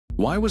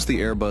Why was the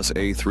Airbus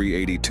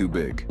A380 too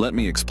big? Let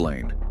me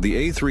explain.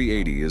 The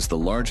A380 is the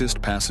largest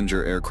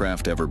passenger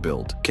aircraft ever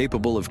built,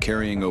 capable of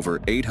carrying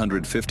over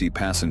 850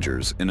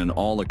 passengers in an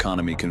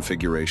all-economy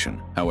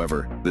configuration.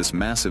 However, this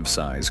massive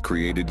size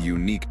created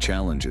unique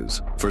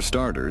challenges. For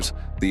starters,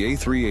 the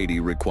A380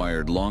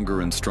 required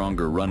longer and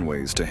stronger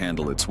runways to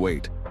handle its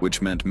weight,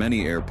 which meant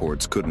many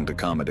airports couldn't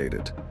accommodate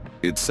it.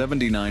 Its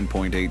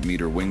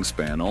 79.8-meter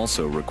wingspan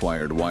also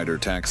required wider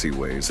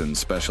taxiways and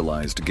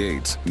specialized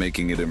gates,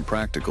 making it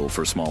impractical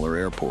for smaller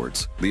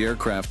airports. The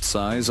aircraft's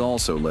size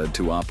also led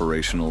to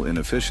operational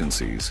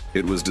inefficiencies.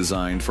 It was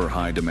designed for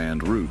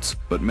high-demand routes,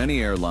 but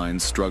many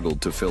airlines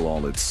struggled to fill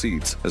all its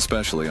seats,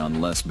 especially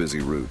on less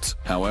busy routes.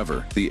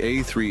 However, the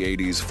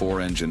A380's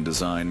four-engine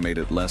design made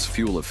it less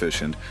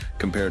fuel-efficient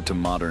compared to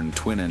modern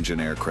twin-engine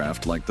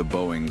aircraft like the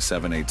Boeing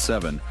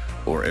 787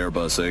 or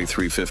Airbus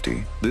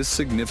A350. This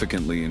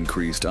significantly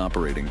increased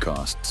operating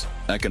costs.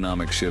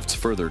 Economic shifts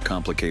further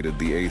complicated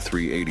the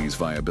A380's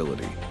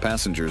viability.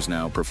 Passengers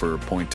now prefer point-to-point